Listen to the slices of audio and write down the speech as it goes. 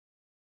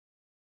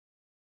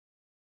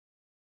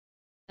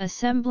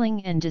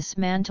Assembling and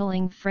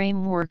dismantling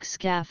framework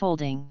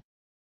scaffolding.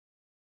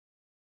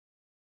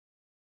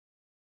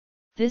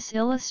 This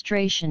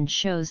illustration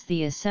shows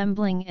the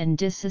assembling and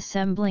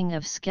disassembling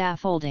of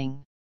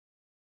scaffolding.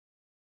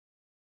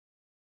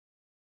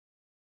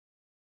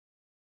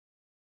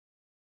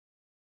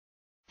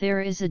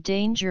 There is a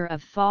danger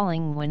of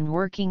falling when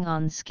working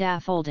on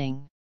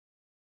scaffolding.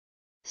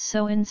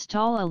 So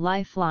install a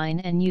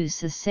lifeline and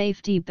use a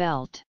safety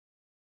belt.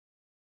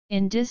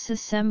 In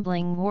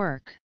disassembling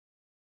work,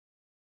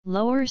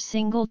 lower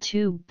single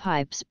tube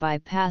pipes by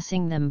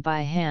passing them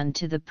by hand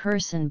to the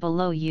person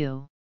below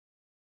you.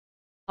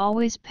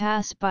 Always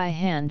pass by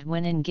hand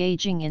when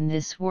engaging in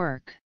this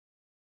work.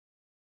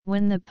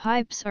 When the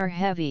pipes are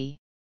heavy,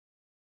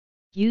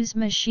 use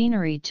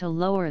machinery to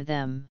lower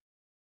them.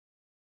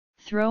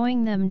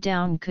 Throwing them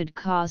down could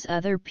cause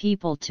other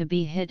people to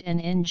be hit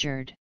and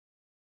injured.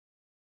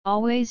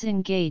 Always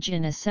engage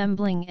in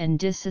assembling and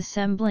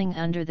disassembling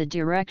under the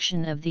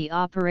direction of the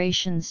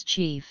operations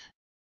chief.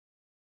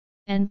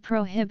 And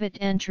prohibit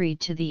entry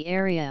to the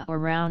area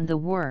around the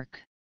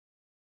work.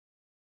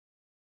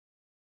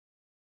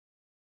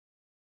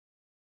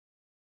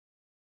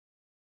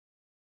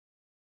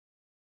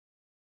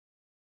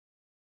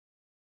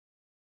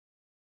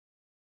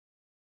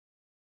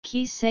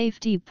 Key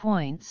safety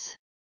points.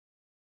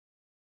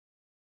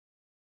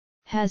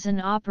 Has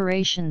an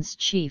operations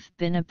chief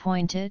been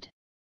appointed?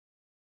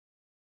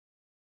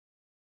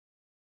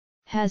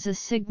 Has a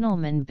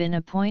signalman been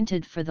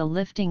appointed for the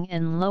lifting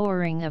and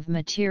lowering of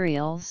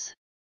materials?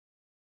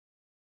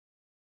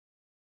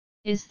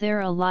 Is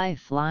there a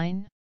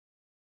lifeline?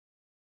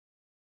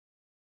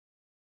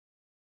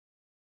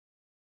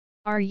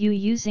 Are you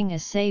using a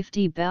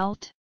safety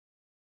belt?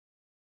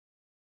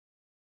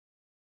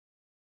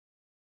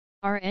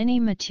 Are any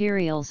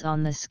materials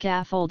on the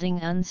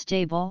scaffolding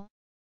unstable?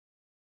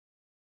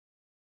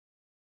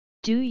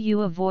 Do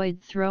you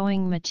avoid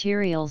throwing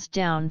materials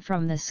down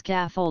from the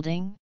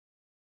scaffolding?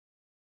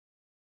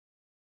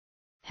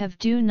 Have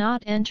do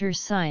not enter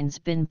signs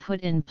been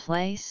put in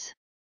place?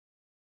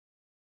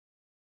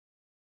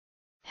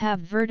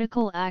 Have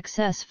vertical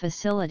access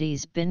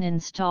facilities been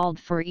installed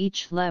for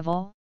each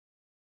level?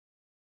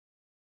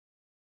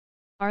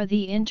 Are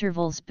the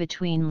intervals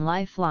between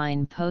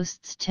lifeline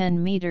posts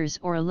 10 meters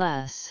or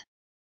less?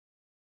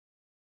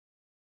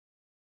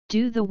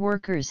 Do the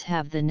workers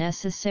have the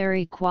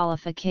necessary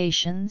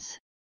qualifications?